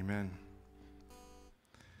Amen.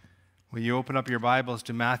 Will you open up your Bibles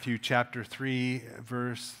to Matthew chapter 3,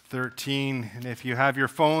 verse 13? And if you have your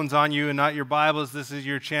phones on you and not your Bibles, this is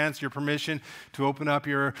your chance, your permission to open up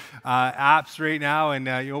your apps right now, and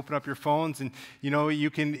you open up your phones. And you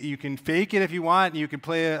can fake it if you want. You can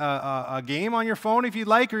play a game on your phone if you'd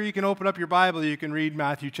like, or you can open up your Bible. You can read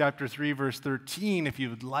Matthew chapter 3, verse 13 if you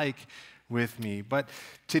would like with me. But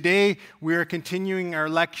today we are continuing our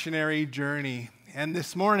lectionary journey. And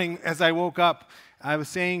this morning, as I woke up, I was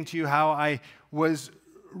saying to you how I was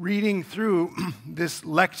reading through this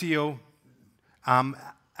Lectio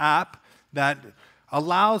app that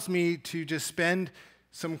allows me to just spend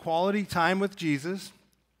some quality time with Jesus,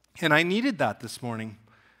 and I needed that this morning.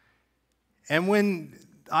 And when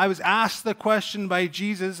I was asked the question by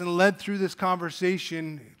Jesus and led through this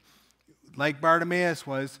conversation, like Bartimaeus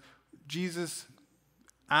was, Jesus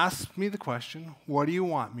asked me the question, "What do you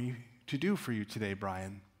want me to do for you today,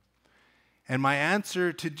 Brian?" And my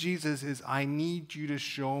answer to Jesus is, I need you to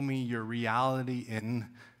show me your reality in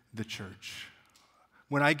the church.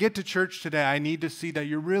 When I get to church today, I need to see that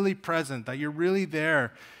you're really present, that you're really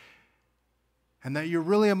there, and that you're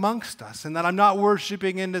really amongst us, and that I'm not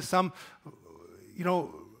worshiping into some,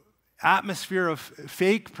 atmosphere of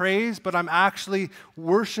fake praise, but I'm actually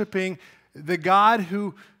worshiping the God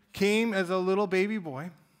who came as a little baby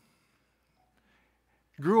boy,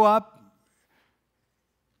 grew up,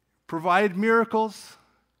 provided miracles,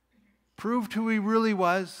 proved who he really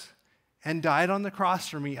was, and died on the cross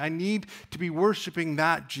for me. I need to be worshiping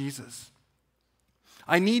that Jesus.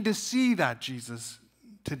 I need to see that Jesus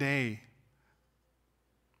today.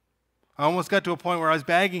 I almost got to a point where I was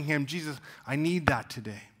begging him, Jesus, I need that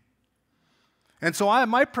today. And so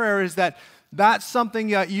my prayer is that that's something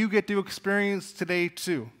that you get to experience today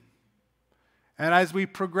too. And as we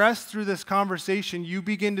progress through this conversation, you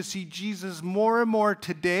begin to see Jesus more and more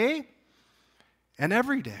today and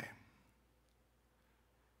every day.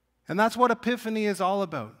 And that's what Epiphany is all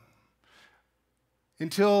about.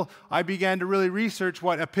 Until I began to really research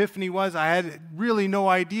what Epiphany was, I had really no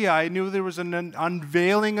idea. I knew there was an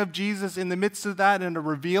unveiling of Jesus in the midst of that and a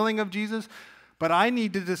revealing of Jesus, but I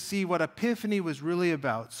needed to see what Epiphany was really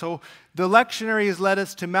about. So the lectionary has led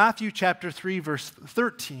us to Matthew chapter 3, verse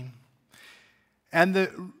 13. And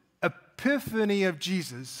the epiphany of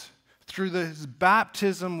Jesus through his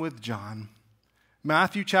baptism with John.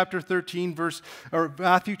 Matthew chapter 3, verse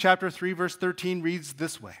 13 reads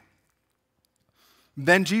this way.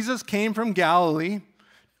 Then Jesus came from Galilee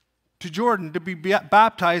to Jordan to be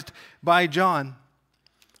baptized by John.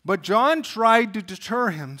 But John tried to deter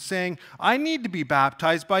him, saying, I need to be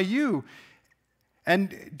baptized by you,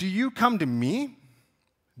 and do you come to me?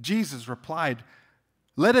 Jesus replied,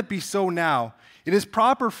 let it be so now. It is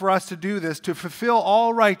proper for us to do this to fulfill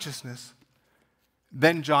all righteousness.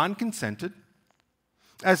 Then John consented.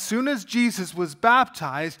 As soon as Jesus was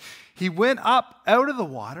baptized, he went up out of the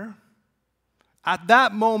water. At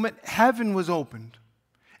that moment, heaven was opened,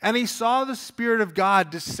 and he saw the Spirit of God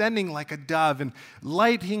descending like a dove and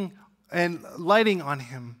lighting on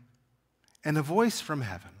him. And a voice from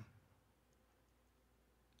heaven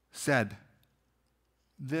said,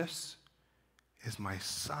 this is my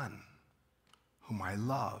Son, whom I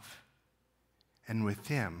love, and with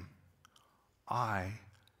him I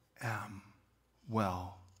am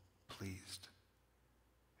well pleased.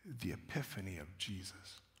 The Epiphany of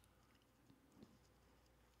Jesus.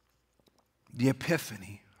 The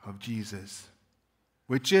Epiphany of Jesus,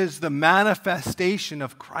 which is the manifestation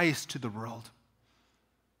of Christ to the world.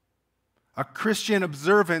 A Christian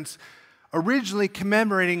observance originally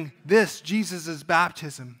commemorating this, Jesus'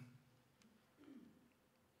 baptism.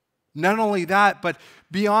 Not only that, but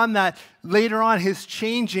beyond that, later on, his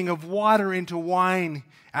changing of water into wine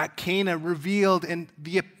at Cana revealed in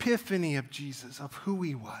the epiphany of Jesus, of who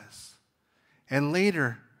he was. And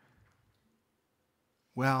later,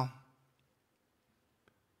 we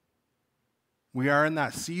are in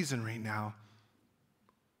that season right now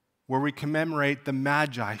where we commemorate the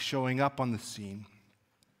Magi showing up on the scene.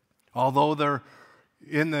 Although they're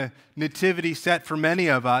in the nativity set for many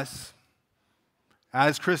of us,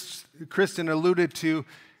 as Kristen alluded to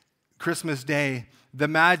Christmas Day, the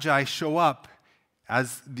Magi show up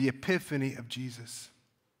as the epiphany of Jesus.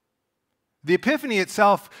 The epiphany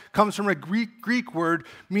itself comes from a Greek word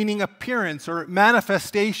meaning appearance or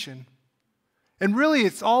manifestation. And really,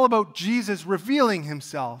 it's all about Jesus revealing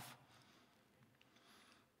himself.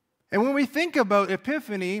 And when we think about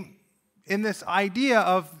epiphany in this idea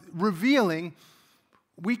of revealing,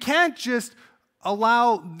 we can't just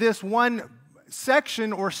allow this one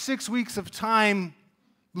section or 6 weeks of time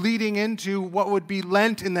leading into what would be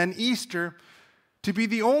Lent and then Easter to be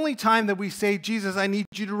the only time that we say, Jesus, I need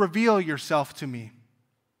you to reveal yourself to me.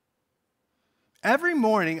 Every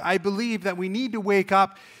morning, I believe that we need to wake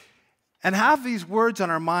up and have these words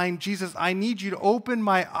on our mind, Jesus, I need you to open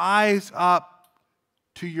my eyes up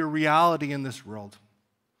to your reality in this world.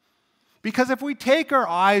 Because if we take our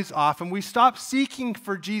eyes off and we stop seeking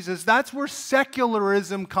for Jesus, that's where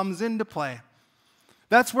secularism comes into play.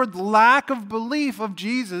 That's where the lack of belief of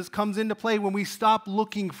Jesus comes into play, when we stop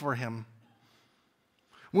looking for him.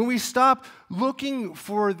 When we stop looking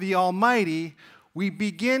for the Almighty, we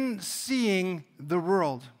begin seeing the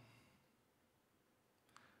world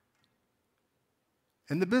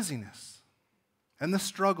and the busyness and the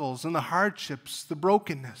struggles and the hardships, the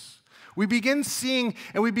brokenness. We begin seeing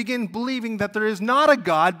and we begin believing that there is not a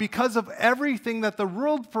God because of everything that the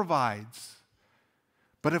world provides.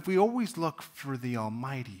 But if we always look for the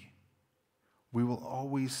Almighty, we will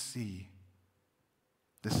always see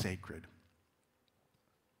the sacred.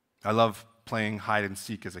 I love playing hide and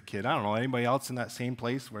seek as a kid. I don't know, anybody else in that same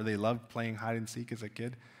place where they loved playing hide and seek as a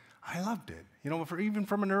kid? I loved it. Even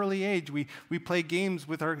from an early age, we play games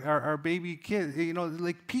with our baby kids,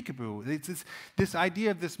 like peekaboo. It's this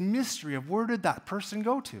idea of this mystery of where did that person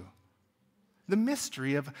go to? The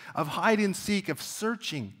mystery of hide and seek, of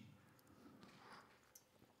searching.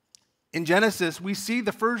 In Genesis, we see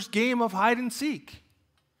the first game of hide and seek.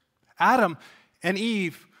 Adam and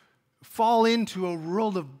Eve fall into a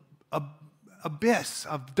world of abyss,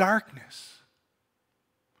 of darkness,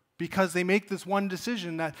 because they make this one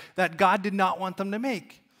decision that God did not want them to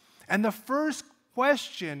make. And the first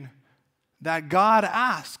question that God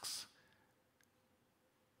asks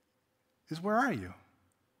is, where are you?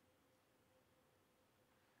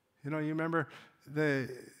 You remember the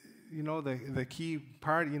key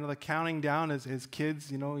part, the counting down as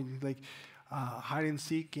kids, like hide and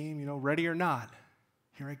seek game, ready or not,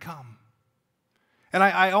 here I come. And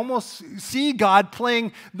I almost see God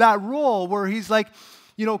playing that role where he's like,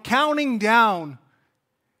 counting down,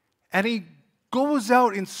 and he goes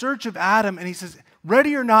out in search of Adam, and he says,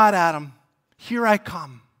 ready or not, Adam, here I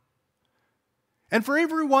come. And for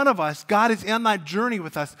every one of us, God is on that journey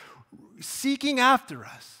with us, seeking after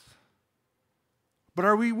us. But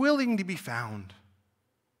are we willing to be found?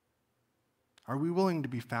 Are we willing to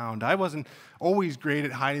be found? I wasn't always great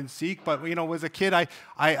at hide and seek, but as a kid,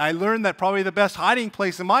 I learned that probably the best hiding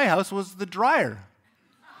place in my house was the dryer.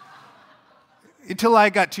 Until I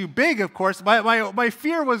got too big, of course. My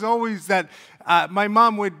fear was always that my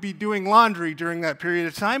mom would be doing laundry during that period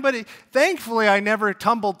of time, but thankfully I never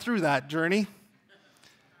tumbled through that journey.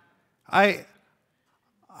 I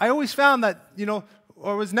always found that,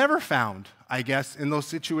 or was never found, I guess, in those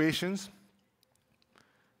situations.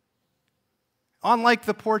 Unlike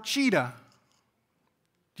the poor cheetah.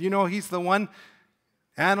 Do you know he's the one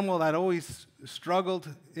animal that always struggled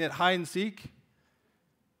at hide and seek?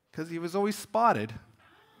 Because he was always spotted.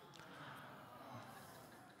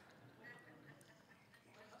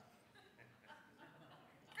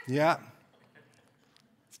 Yeah.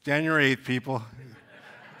 It's January 8th, people.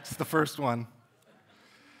 It's the first one.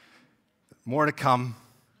 More to come.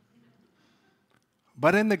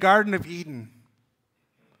 But in the Garden of Eden,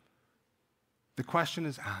 the question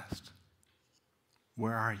is asked,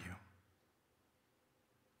 where are you?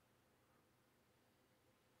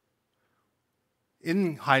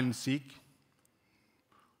 In hide and seek,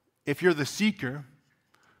 if you're the seeker,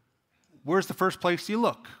 where's the first place you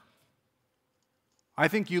look? I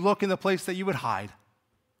think you look in the place that you would hide,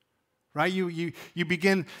 right? You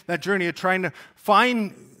begin that journey of trying to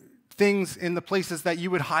find things in the places that you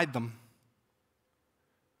would hide them.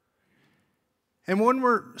 And when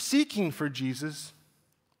we're seeking for Jesus,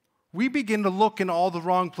 we begin to look in all the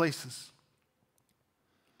wrong places.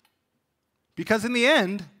 Because in the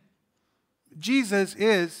end, Jesus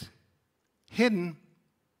is hidden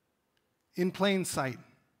in plain sight.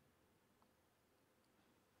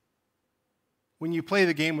 When you play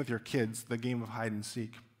the game with your kids, the game of hide and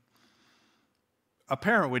seek, a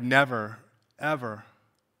parent would never, ever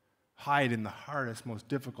hide in the hardest, most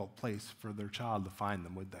difficult place for their child to find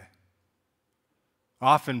them, would they?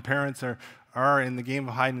 Often parents are in the game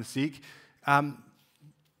of hide and seek,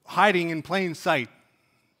 hiding in plain sight.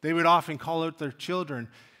 They would often call out their children,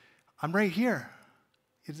 I'm right here.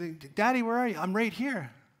 You'd say, Daddy, where are you? I'm right here.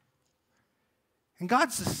 And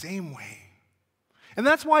God's the same way. And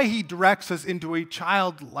that's why he directs us into a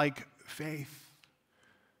childlike faith,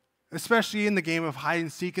 especially in the game of hide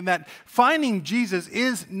and seek, and that finding Jesus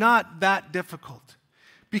is not that difficult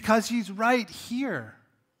because he's right here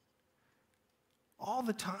all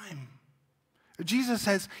the time. Jesus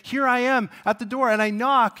says, here I am at the door and I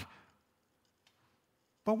knock.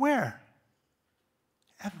 But where?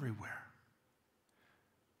 everywhere.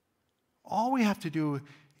 All we have to do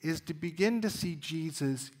is to begin to see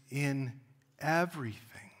Jesus in everything.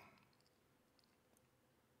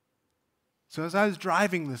 So as I was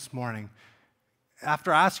driving this morning,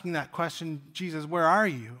 after asking that question, Jesus, where are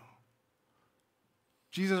you?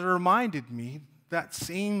 Jesus reminded me that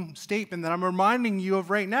same statement that I'm reminding you of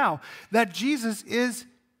right now, that Jesus is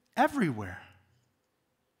everywhere.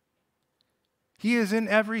 He is in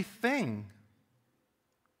everything.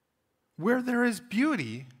 Where there is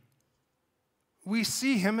beauty, we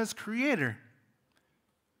see him as creator.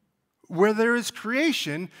 Where there is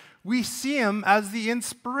creation, we see him as the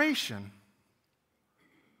inspiration.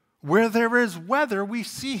 Where there is weather, we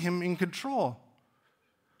see him in control.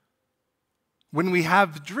 When we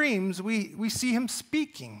have dreams, we see him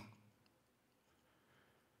speaking.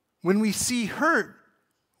 When we see hurt,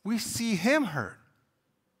 we see him hurt.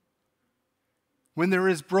 When there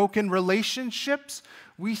is broken relationships,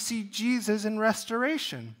 we see Jesus in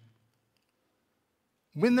restoration.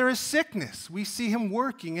 When there is sickness, we see him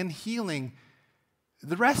working and healing,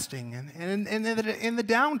 the resting and in the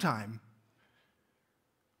downtime.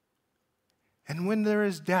 And when there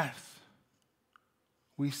is death,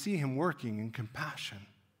 we see him working in compassion.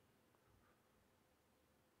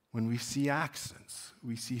 When we see accidents,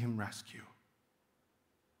 we see him rescue.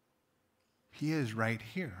 He is right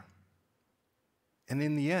here. And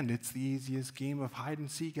in the end, it's the easiest game of hide and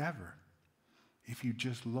seek ever, if you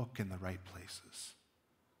just look in the right places.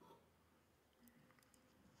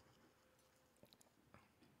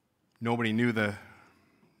 Nobody knew the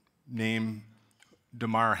name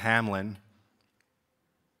Damar Hamlin.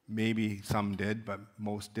 Maybe some did, but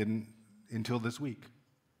most didn't until this week.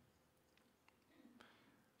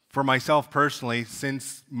 For myself personally,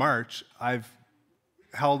 since March, I've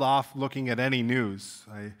held off looking at any news.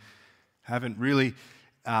 I haven't really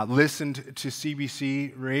listened to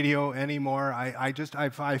CBC radio anymore.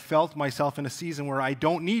 I felt myself in a season where I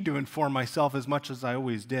don't need to inform myself as much as I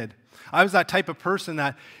always did. I was that type of person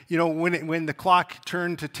that, when the clock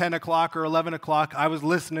turned to 10 o'clock or 11 o'clock, I was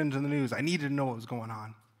listening to the news. I needed to know what was going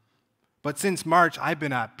on. But since March, I've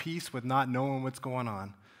been at peace with not knowing what's going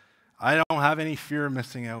on. I don't have any fear of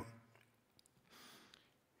missing out.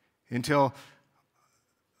 Until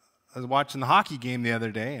I was watching the hockey game the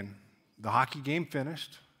other day, and the hockey game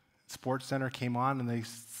finished. Sports Center came on, and they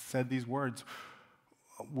said these words: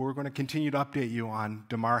 "We're going to continue to update you on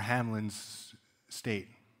Damar Hamlin's state."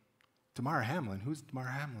 Damar Hamlin? Who's Damar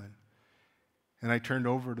Hamlin? And I turned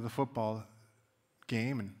over to the football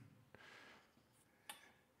game,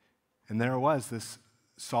 and there it was, this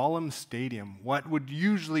solemn stadium. What would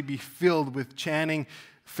usually be filled with chanting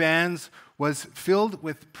fans was filled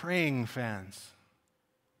with praying fans.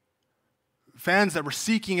 Fans that were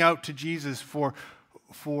seeking out to Jesus for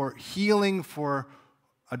healing for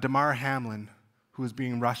a Damar Hamlin who was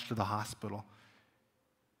being rushed to the hospital.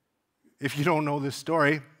 If you don't know this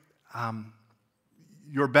story,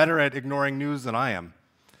 you're better at ignoring news than I am.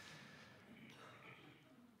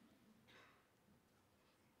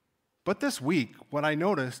 But this week, what I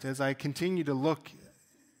noticed as I continued to look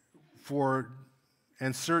for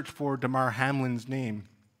and search for Damar Hamlin's name,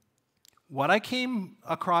 what I came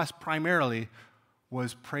across primarily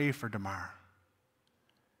was pray for Damar.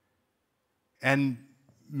 And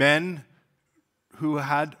men who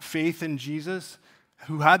had faith in Jesus,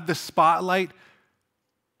 who had the spotlight,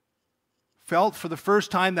 felt for the first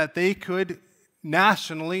time that they could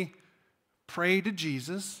nationally pray to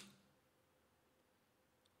Jesus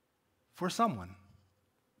for someone.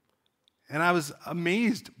 And I was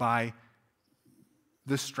amazed by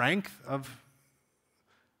the strength of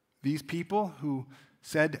these people who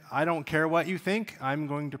said, I don't care what you think, I'm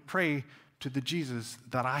going to pray to the Jesus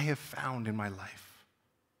that I have found in my life.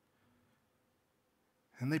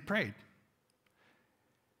 And they prayed.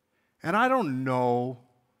 And I don't know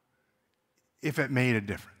if it made a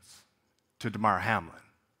difference to Damar Hamlin.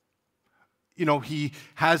 He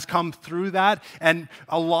has come through that, and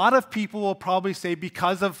a lot of people will probably say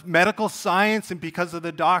because of medical science and because of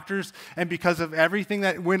the doctors and because of everything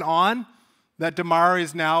that went on, that Damar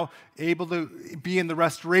is now able to be in the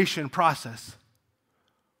restoration process.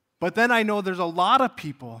 But then I know there's a lot of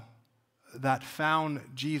people that found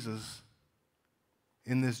Jesus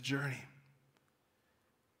in this journey.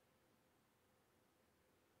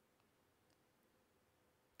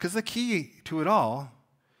 Because the key to it all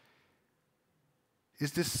is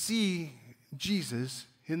to see Jesus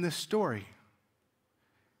in this story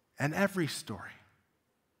and every story.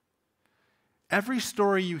 Every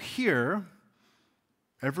story you hear,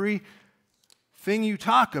 every thing you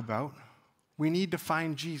talk about, we need to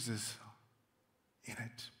find Jesus in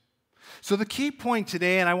it. So the key point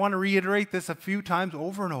today, and I want to reiterate this a few times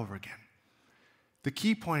over and over again, the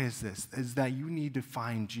key point is this, is that you need to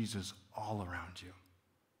find Jesus all around you.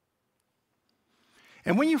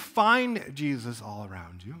 And when you find Jesus all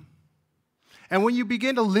around you, and when you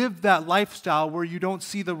begin to live that lifestyle where you don't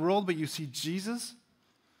see the world but you see Jesus,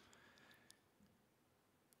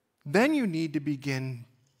 then you need to begin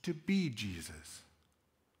to be Jesus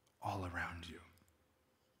all around you.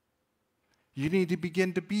 You need to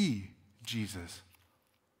begin to be Jesus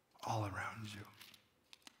all around you.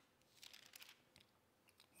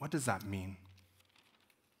 What does that mean?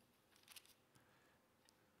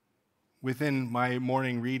 Within my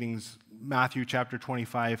morning readings, Matthew chapter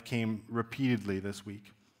 25 came repeatedly this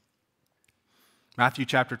week. Matthew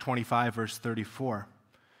chapter 25, verse 34,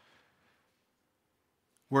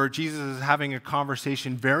 where Jesus is having a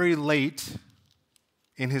conversation very late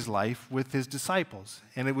in his life with his disciples.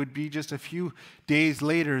 And it would be just a few days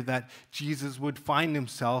later that Jesus would find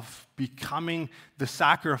himself becoming the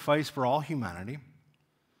sacrifice for all humanity.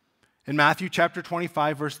 And Matthew chapter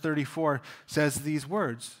 25, verse 34 says these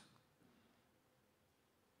words,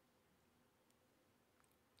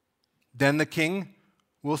 "Then the king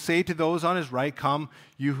will say to those on his right, 'Come,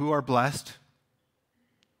 you who are blessed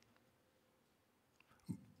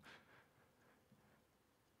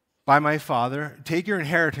by my Father, take your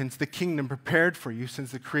inheritance, the kingdom prepared for you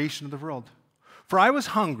since the creation of the world. For I was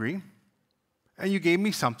hungry, and you gave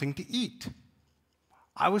me something to eat.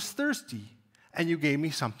 I was thirsty, and you gave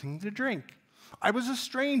me something to drink. I was a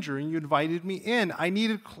stranger, and you invited me in. I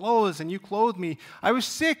needed clothes, and you clothed me. I was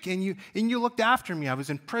sick, and you looked after me. I was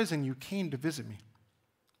in prison, you came to visit me.'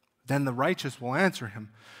 Then the righteous will answer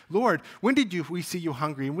him, 'Lord, when did we see you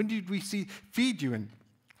hungry, and when did we feed you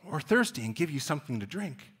or thirsty and give you something to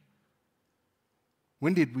drink?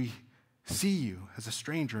 When did we see you as a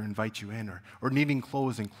stranger and invite you in, or needing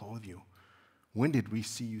clothes and clothe you? When did we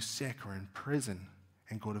see you sick or in prison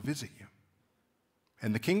and go to visit you?'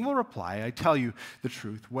 And the king will reply, 'I tell you the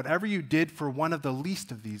truth. Whatever you did for one of the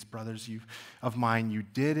least of these brothers of mine, you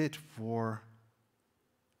did it for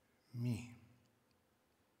me.'"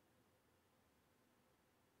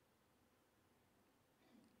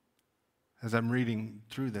 As I'm reading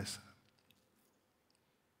through this,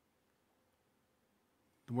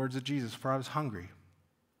 the words of Jesus, "For I was hungry,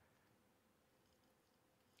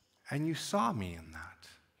 and you saw me in that.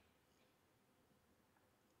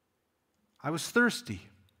 I was thirsty,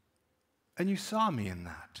 and you saw me in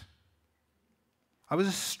that. I was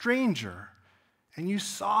a stranger, and you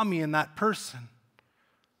saw me in that person.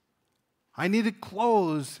 I needed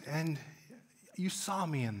clothes, and you saw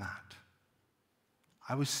me in that.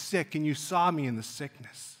 I was sick, and you saw me in the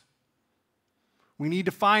sickness." We need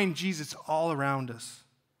to find Jesus all around us.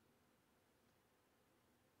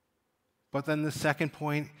 But then the second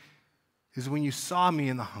point is when you saw me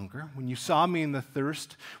in the hunger, when you saw me in the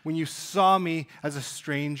thirst, when you saw me as a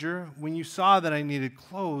stranger, when you saw that I needed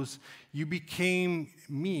clothes, you became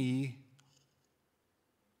me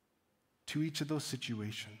to each of those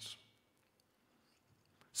situations.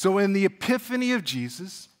 So in the epiphany of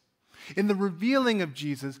Jesus, in the revealing of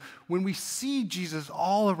Jesus, when we see Jesus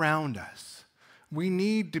all around us, we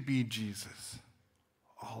need to be Jesus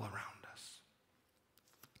all around us.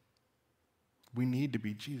 We need to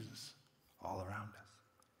be Jesus all around us.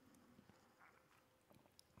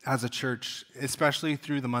 As a church, especially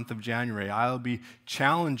through the month of January, I'll be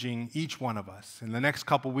challenging each one of us. In the next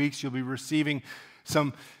couple weeks, you'll be receiving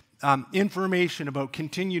some information about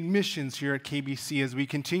continued missions here at KBC as we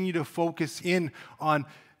continue to focus in on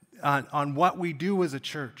what we do as a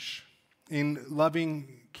church in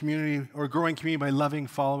loving community or growing community by loving,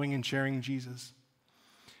 following, and sharing Jesus.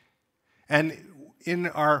 And in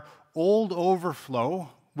our old overflow,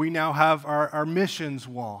 we now have our missions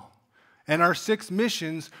wall. And our 6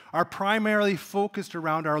 missions are primarily focused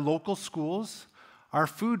around our local schools, our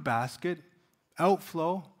food basket,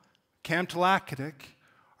 Outflow, Camp Talakatic,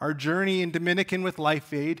 our journey in Dominican with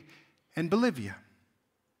Life Aid, and Bolivia.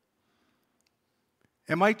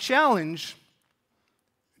 And my challenge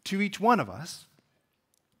to each one of us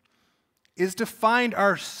is to find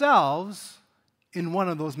ourselves in one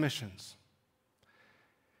of those missions.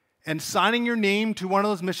 And signing your name to one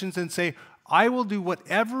of those missions and say, I will do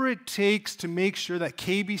whatever it takes to make sure that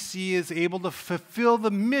KBC is able to fulfill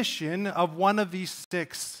the mission of one of these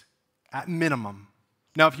 6 at minimum.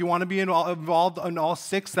 Now, if you want to be involved in all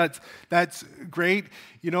 6, that's great.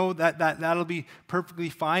 That'll be perfectly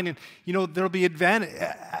fine. And, there'll be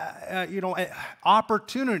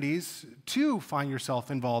opportunities to find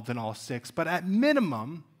yourself involved in all 6. But at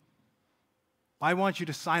minimum, I want you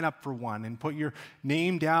to sign up for one and put your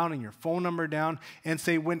name down and your phone number down and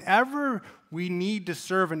say, whenever we need to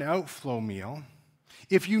serve an outflow meal,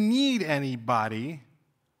 if you need anybody,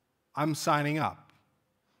 I'm signing up.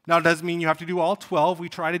 Now, it doesn't mean you have to do all 12. We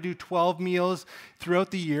try to do 12 meals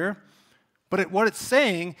throughout the year. But what it's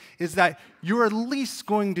saying is that you're at least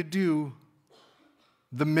going to do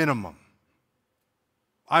the minimum.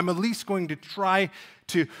 I'm at least going to try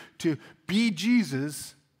to be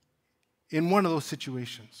Jesus in one of those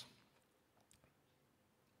situations.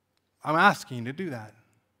 I'm asking you to do that.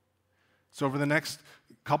 So over the next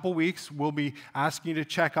couple weeks, we'll be asking you to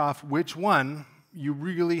check off which one you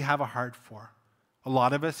really have a heart for. A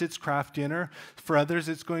lot of us, it's craft dinner. For others,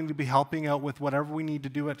 it's going to be helping out with whatever we need to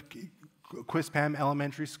do at Quispam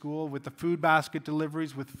Elementary School, with the food basket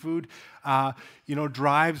deliveries, with food,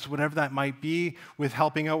 drives, whatever that might be, with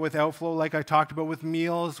helping out with outflow, like I talked about, with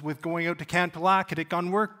meals, with going out to Camp Palacatic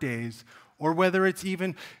on work days, or whether it's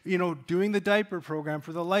even, doing the diaper program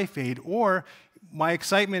for the Life Aid. Or my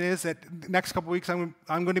excitement is that next couple weeks I'm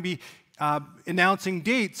going to be announcing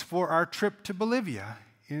dates for our trip to Bolivia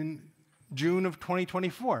in June of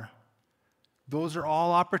 2024. Those are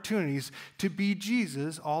all opportunities to be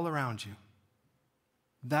Jesus all around you.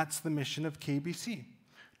 That's the mission of KBC,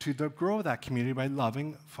 to grow that community by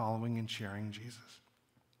loving, following, and sharing Jesus.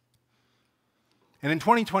 And in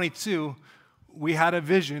 2022, we had a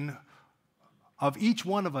vision of each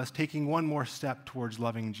one of us taking one more step towards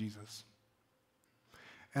loving Jesus.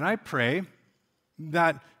 And I pray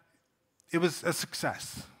that it was a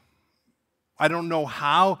success. I don't know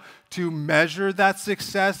how to measure that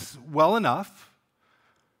success well enough,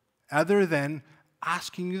 other than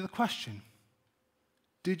asking you the question,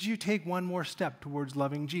 did you take one more step towards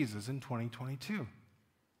loving Jesus in 2022? And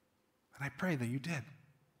I pray that you did.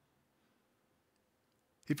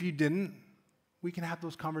 If you didn't, we can have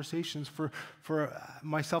those conversations for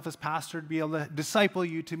myself as pastor to be able to disciple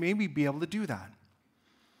you to maybe be able to do that.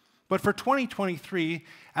 But for 2023,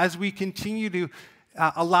 as we continue to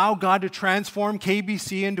allow God to transform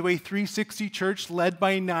KBC into a 360 church led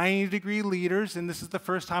by 90-degree leaders, and this is the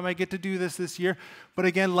first time I get to do this year, but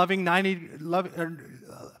again, with a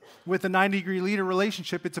 90-degree leader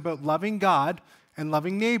relationship, it's about loving God and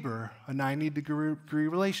loving neighbor, a 90-degree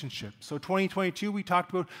relationship. So 2022, we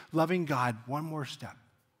talked about loving God, one more step.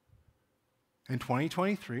 In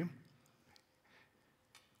 2023,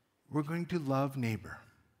 we're going to love neighbor,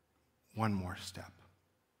 one more step.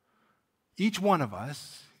 Each one of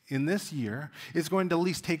us in this year is going to at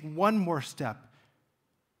least take one more step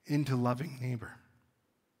into loving neighbor.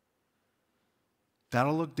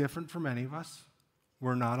 That'll look different for many of us.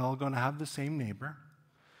 We're not all going to have the same neighbor.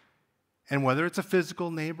 And whether it's a physical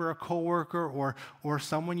neighbor, a coworker, or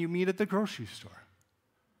someone you meet at the grocery store,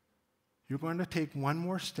 you're going to take one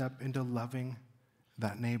more step into loving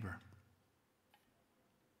that neighbor.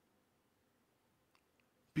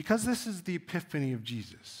 Because this is the epiphany of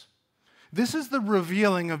Jesus. This is the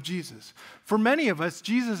revealing of Jesus. For many of us,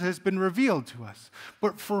 Jesus has been revealed to us.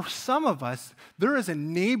 But for some of us, there is a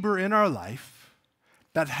neighbor in our life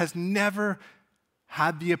that has never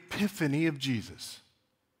had the epiphany of Jesus,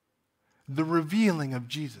 the revealing of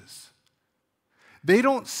Jesus. They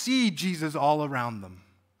don't see Jesus all around them.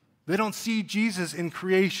 They don't see Jesus in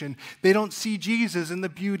creation. They don't see Jesus in the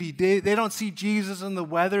beauty. They don't see Jesus in the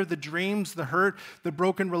weather, the dreams, the hurt, the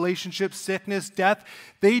broken relationships, sickness, death.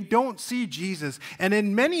 They don't see Jesus. And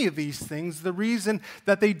in many of these things, the reason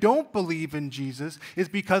that they don't believe in Jesus is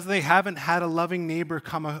because they haven't had a loving neighbor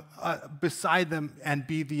come beside them and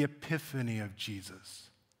be the epiphany of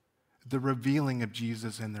Jesus, the revealing of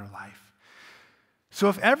Jesus in their life. So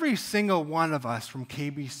if every single one of us from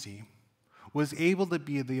KBC was able to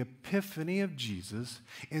be the epiphany of Jesus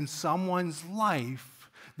in someone's life,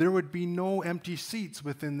 there would be no empty seats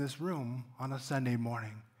within this room on a Sunday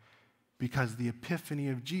morning, because the epiphany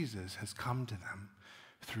of Jesus has come to them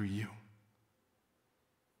through you.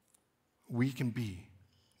 We can be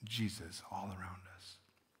Jesus all around us.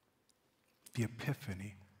 The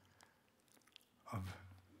epiphany of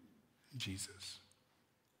Jesus.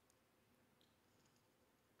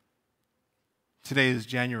 Today is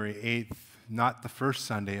January 8th. Not the first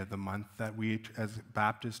Sunday of the month that we, as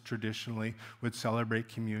Baptists, traditionally would celebrate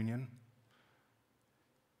communion.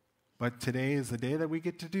 But today is the day that we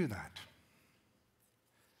get to do that.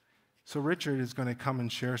 So Richard is going to come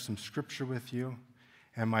and share some scripture with you.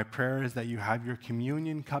 And my prayer is that you have your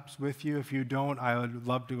communion cups with you. If you don't, I would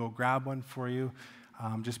love to go grab one for you.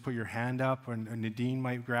 Just put your hand up, and Nadine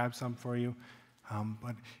might grab some for you.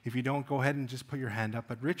 But if you don't, go ahead and just put your hand up.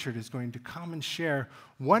 But Richard is going to come and share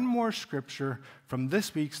one more scripture from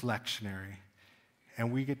this week's lectionary.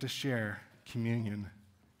 And we get to share communion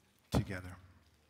together.